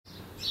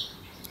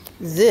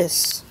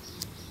This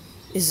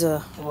is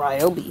a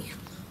Ryobi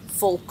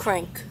full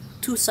crank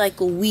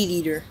 2-cycle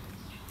Weedeater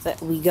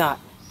that we got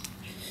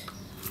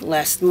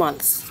last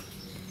month.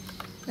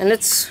 And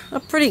it's a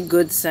pretty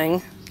good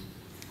thing.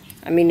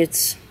 I mean,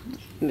 it's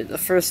the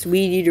first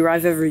Weedeater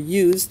I've ever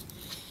used.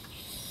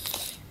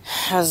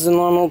 Has the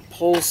normal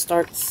pull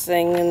start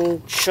thing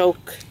and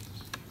choke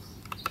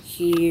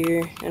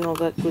here and all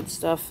that good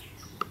stuff.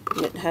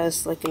 And it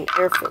has like an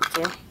air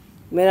filter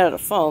made out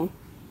of foam,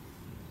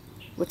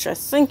 which I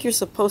think you're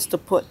supposed to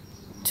put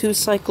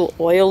 2-cycle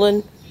oil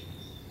in,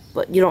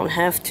 but you don't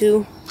have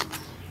to.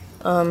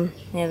 Yeah,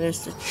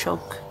 there's the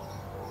choke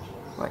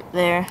right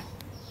there.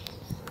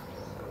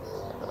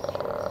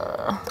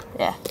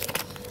 Yeah,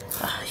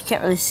 you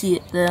can't really see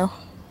it though.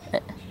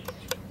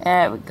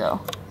 There we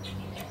go.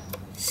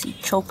 See,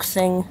 choke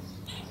thing.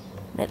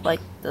 It like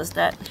does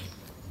that.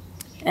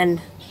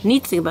 And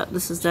neat thing about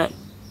this is that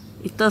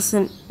it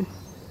doesn't.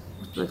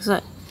 What's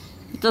that?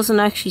 It doesn't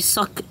actually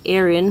suck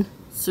air in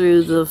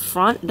through the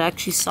front. It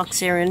actually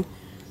sucks air in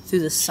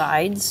through the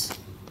sides,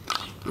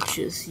 which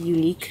is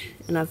unique,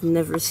 and I've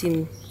never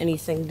seen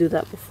anything do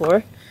that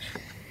before.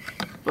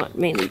 But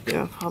mainly,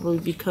 probably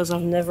because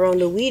I've never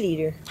owned a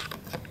Weedeater.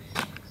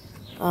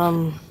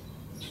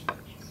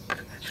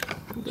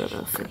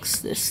 Gotta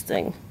fix this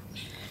thing.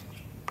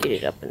 Get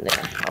it up in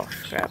there. Oh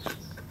crap!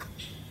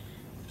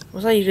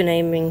 Was I even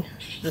aiming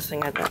the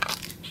thing at that?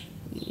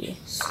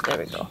 Yes, there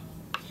we go.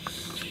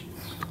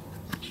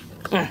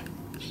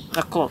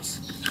 Not close.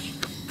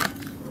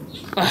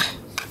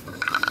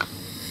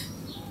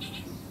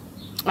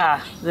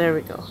 There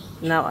we go.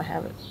 Now I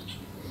have it.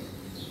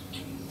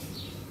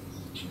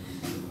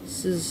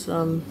 This is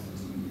a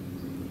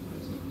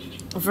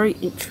very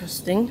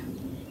interesting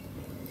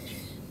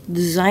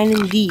design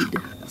indeed.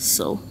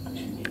 So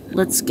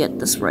let's get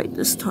this right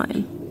this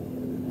time.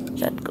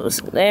 That goes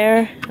in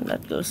there, and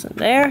that goes in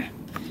there.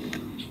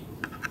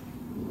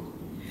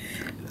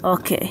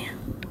 Okay.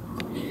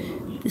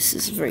 This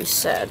is very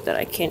sad that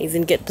I can't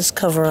even get this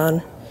cover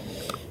on.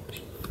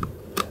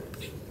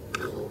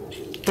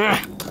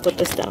 Put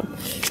this down.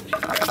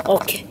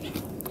 Okay.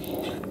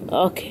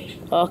 Okay.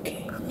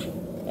 Okay.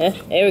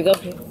 There we go.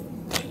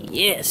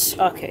 Yes.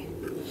 Okay.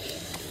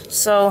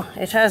 So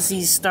it has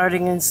these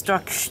starting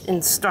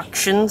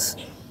instructions.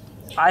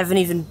 I haven't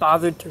even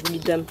bothered to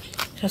read them.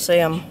 Just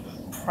a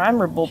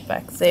primer bolt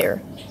back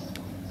there.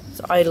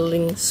 It's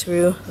idling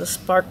through the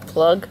spark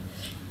plug.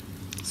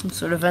 Some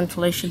sort of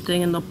ventilation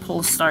thing, and the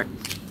pull start.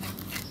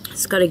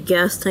 It's got a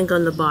gas tank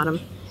on the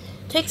bottom.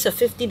 Takes a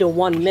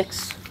 50-to-1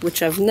 mix,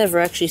 which I've never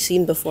actually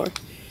seen before.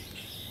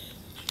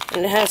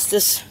 And it has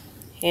this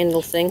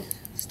handle thing,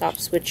 stop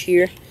switch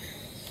here,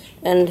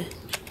 and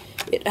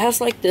it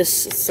has like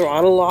this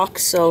throttle lock,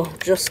 so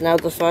just now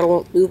the throttle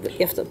won't move, but you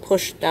have to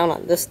push down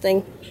on this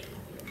thing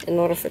in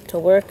order for it to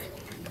work.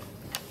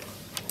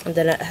 And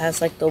then it has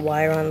like the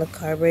wire on the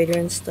carburetor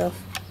and stuff.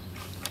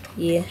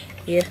 Yeah.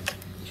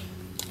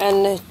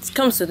 And it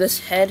comes with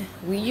this head.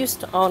 We used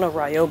to own a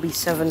Ryobi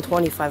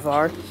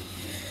 725R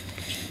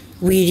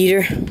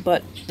Weedeater,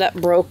 but that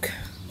broke,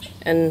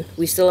 and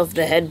we still have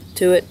the head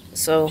to it,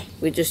 so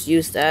we just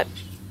used that.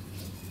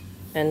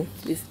 And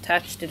we've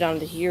attached it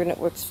onto here, and it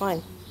works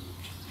fine.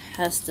 It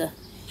has the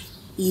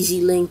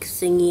Easy Link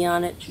thingy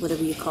on it,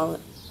 whatever you call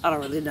it. I don't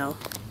really know.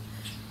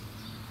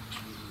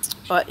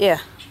 But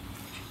yeah.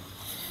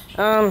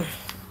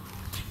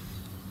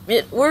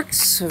 It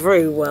works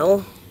very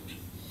well.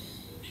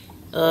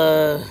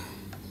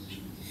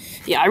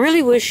 Yeah, I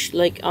really wish,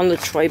 like, on the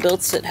Troy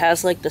belts it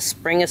has, like, the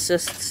spring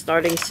assist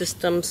starting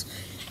systems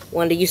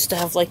when they used to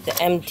have, like, the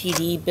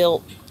MTD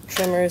built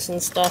trimmers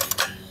and stuff.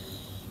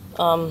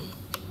 I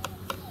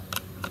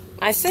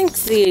think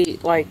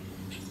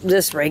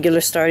this regular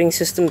starting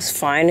system is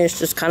fine. It's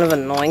just kind of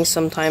annoying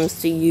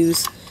sometimes to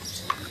use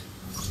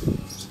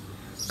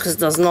because it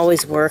doesn't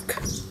always work.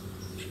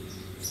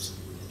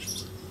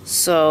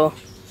 So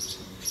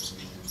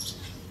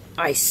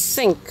I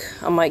think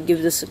I might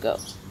give this a go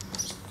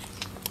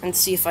and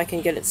see if I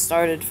can get it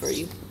started for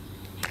you.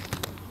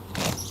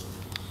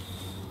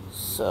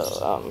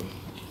 So,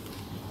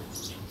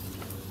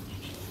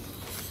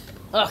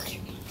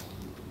 okay.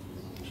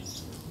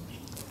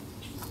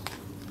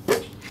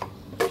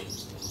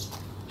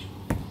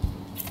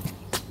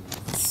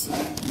 Let's see.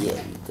 Yeah,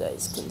 you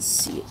guys can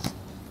see it.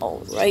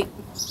 Alright.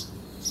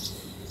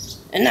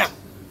 And now,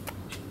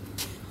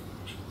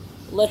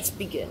 let's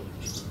begin.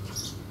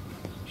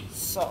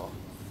 So,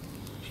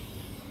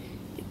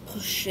 you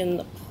push in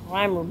the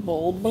primer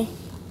bulb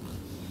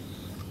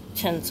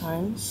 10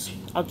 times.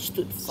 I'll just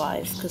do it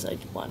 5 because I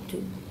want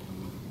to.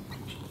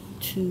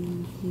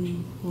 2,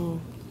 3,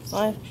 4,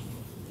 5.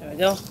 There we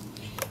go.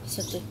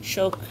 Set the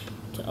choke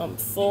to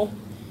full,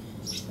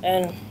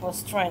 and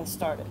let's try and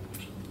start it.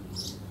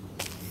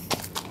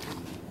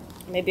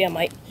 Maybe I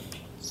might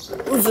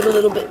move it a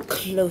little bit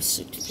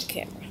closer to the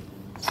camera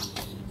so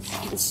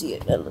you can see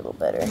it a little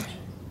better.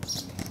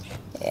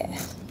 Yeah.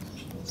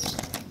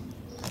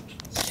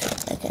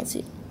 I can't see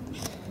it.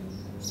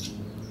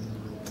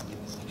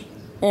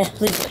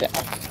 Leave it like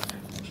that.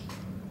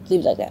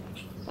 Leave it like that.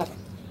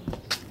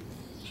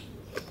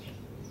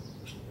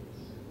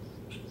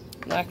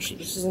 Actually,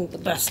 this isn't the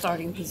best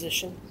starting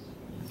position.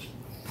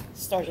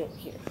 Start over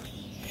here.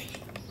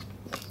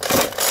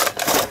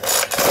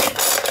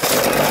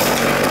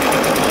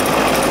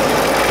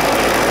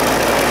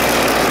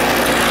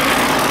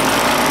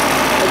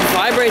 It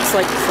vibrates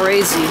like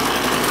crazy.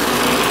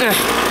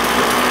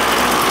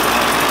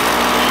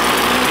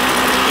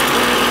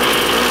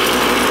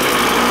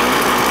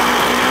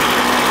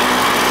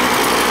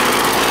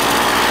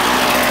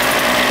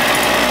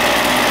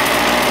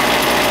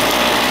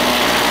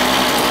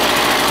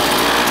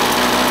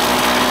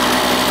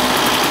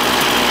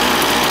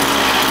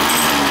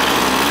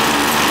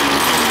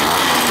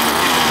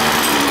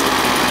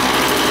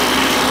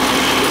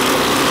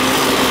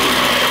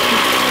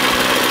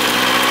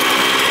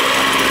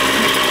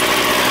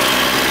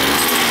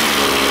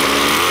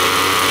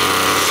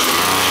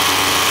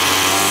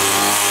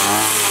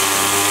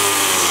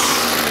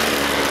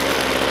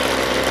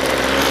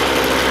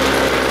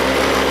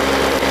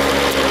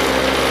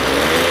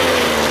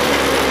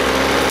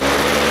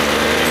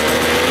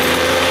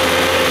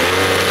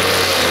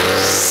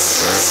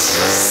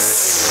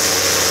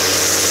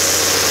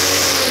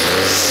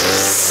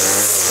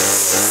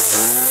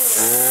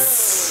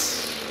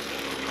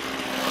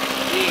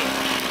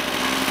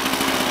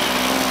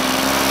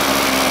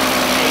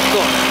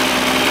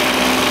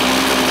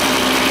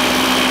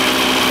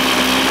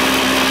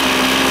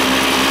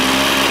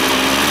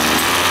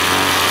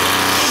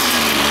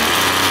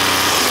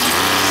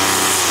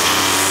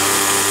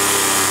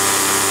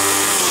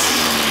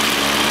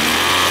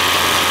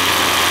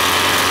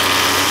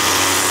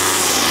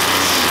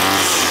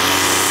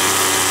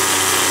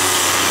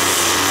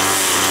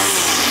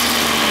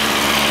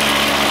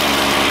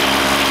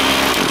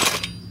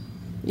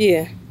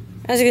 Yeah,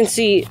 as you can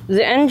see,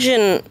 the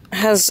engine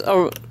has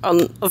a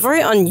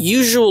very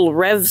unusual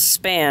rev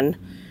span.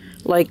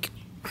 Like,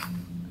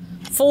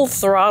 full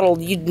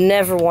throttle you'd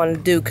never want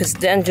to do because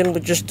the engine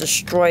would just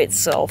destroy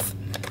itself.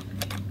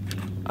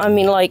 I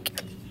mean,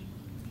 like,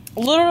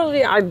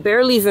 literally I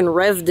barely even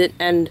revved it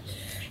and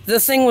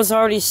the thing was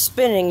already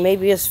spinning,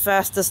 maybe as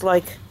fast as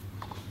one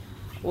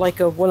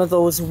of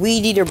those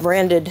Weedeater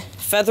branded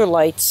feather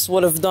lights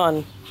would have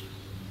done.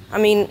 I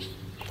mean,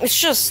 it's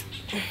just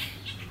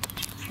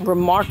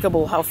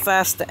remarkable how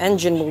fast the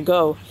engine will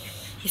go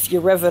if you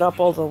rev it up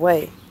all the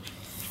way.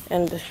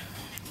 And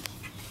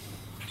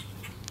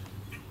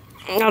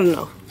I don't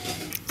know,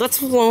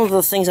 that's one of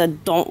the things I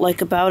don't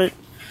like about it.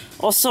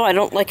 Also, I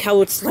don't like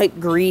how it's light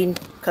green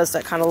because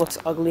that kind of looks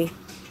ugly,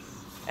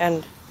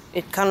 and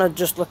it kind of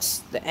just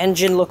looks, the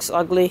engine looks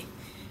ugly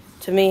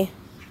to me.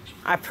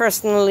 I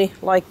personally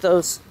like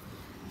those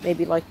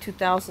maybe like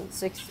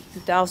 2006 to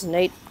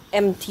 2008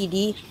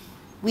 MTD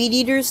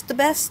Weedeaters the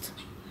best.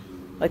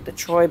 Like the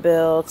Troy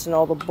builds and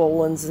all the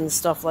Bolins and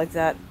stuff like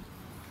that.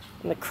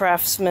 And the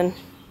Craftsman.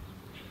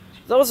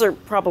 Those are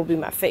probably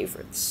my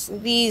favorites.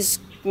 These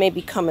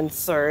maybe come in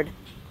third.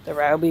 The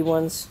Ryobi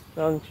ones.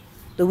 The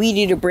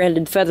Weedeater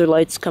branded feather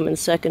lights come in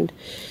second.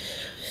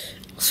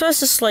 So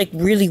it's this like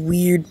really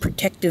weird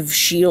protective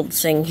shield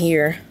thing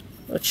here,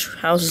 which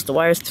houses the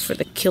wires for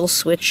the kill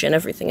switch and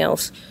everything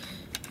else.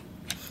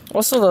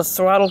 Also the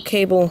throttle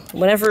cable,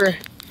 whenever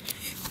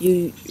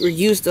you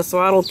use the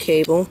throttle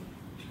cable,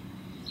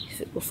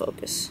 if it will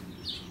focus.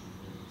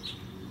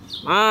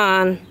 Come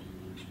on.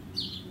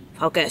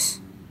 Focus.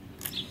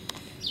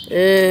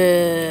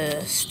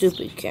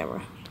 Stupid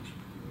camera.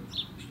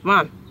 Come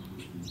on.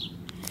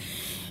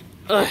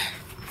 Ugh.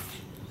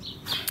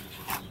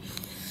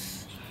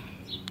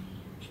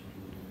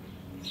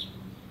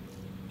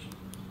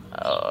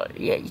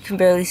 Yeah, you can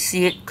barely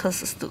see it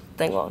because the stupid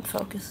thing won't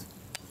focus.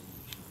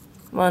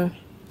 Come on.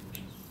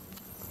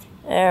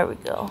 There we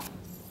go.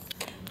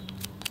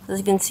 As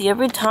you can see,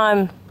 every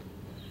time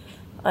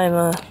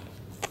I'm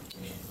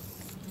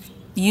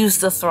use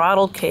the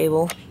throttle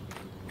cable,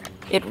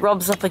 it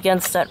rubs up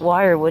against that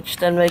wire, which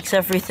then makes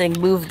everything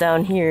move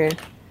down here,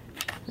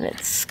 and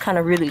it's kind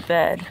of really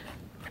bad.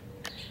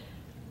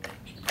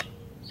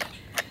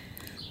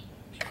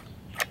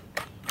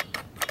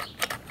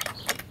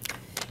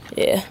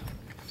 Yeah,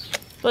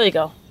 there you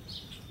go.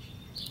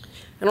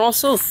 And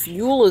also,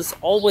 fuel is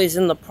always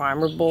in the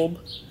primer bulb.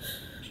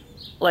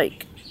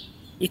 Like,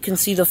 you can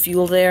see the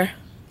fuel there.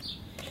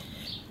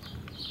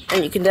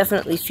 And you can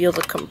definitely feel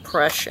the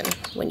compression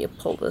when you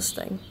pull this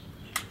thing.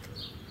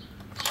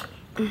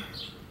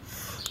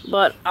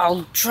 But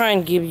I'll try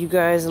and give you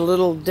guys a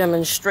little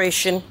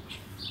demonstration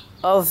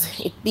of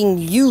it being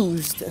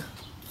used.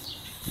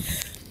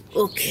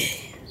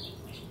 Okay.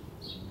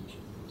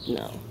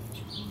 No.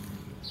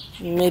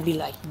 Maybe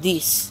like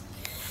this.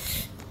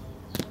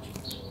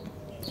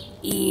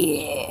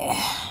 Yeah.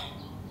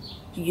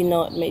 You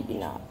know it, maybe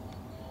not.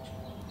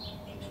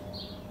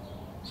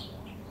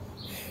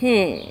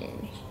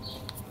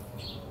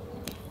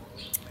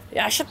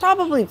 Yeah, I should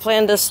probably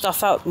plan this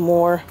stuff out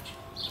more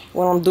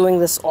when I'm doing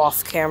this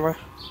off camera.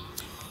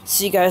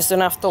 So you guys don't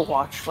have to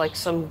watch like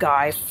some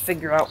guy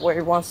figure out where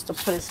he wants to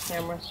put his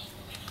camera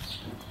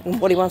and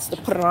what he wants to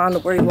put it on,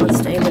 where he wants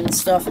to aim it and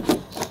stuff.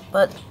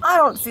 But I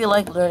don't feel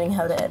like learning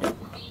how to edit.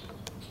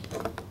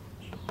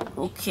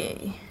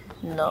 Okay,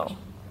 no,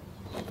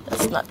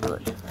 that's not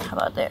good. How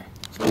about there?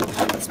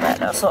 That's bad.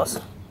 That's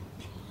awesome.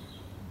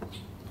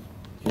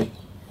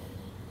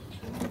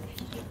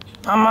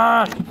 Come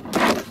on.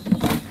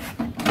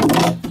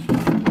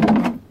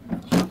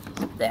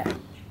 There.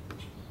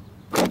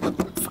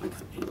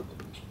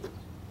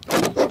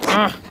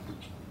 Fuck.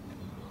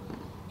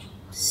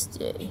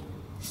 Stay.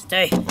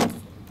 Stay.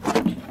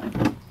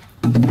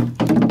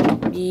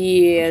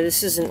 Yeah,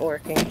 this isn't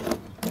working.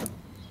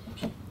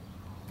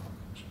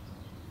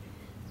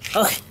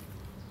 Okay.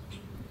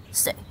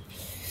 Stay.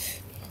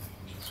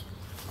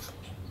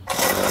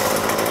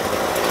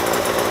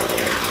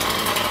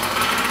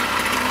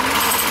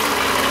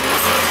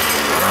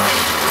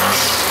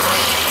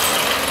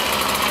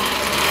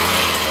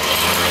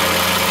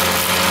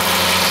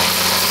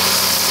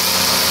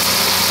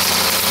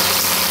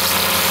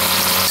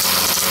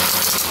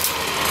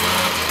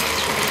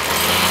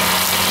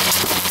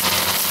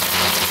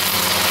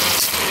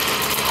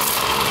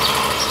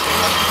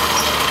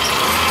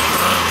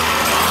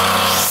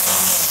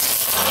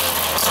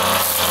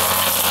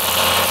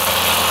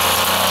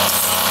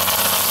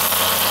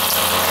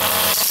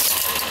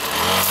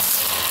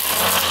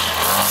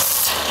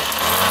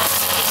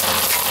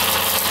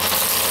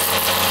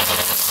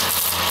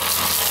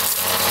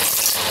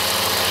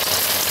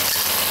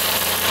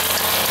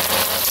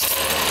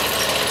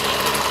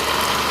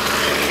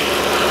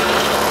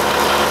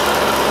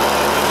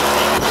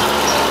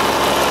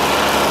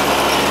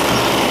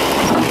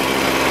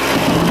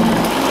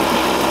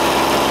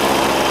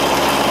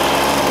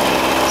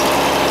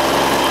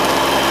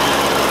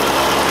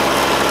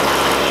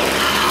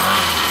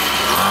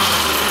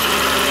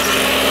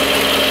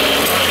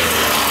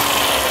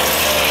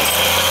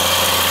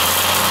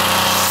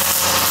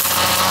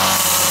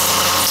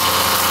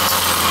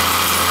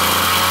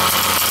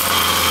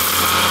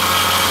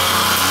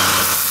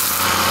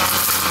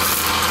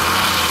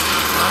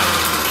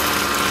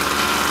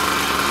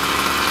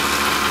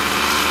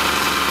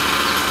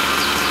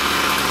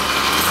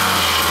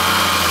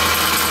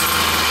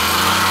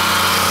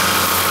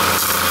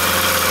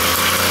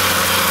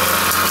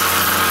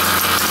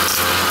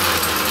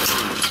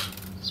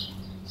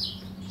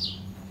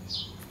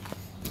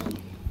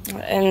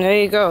 And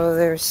there you go,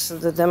 there's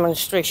the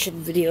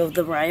demonstration video of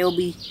the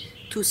Ryobi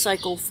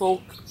 2-cycle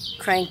folk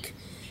crank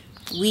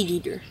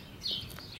Weedeater.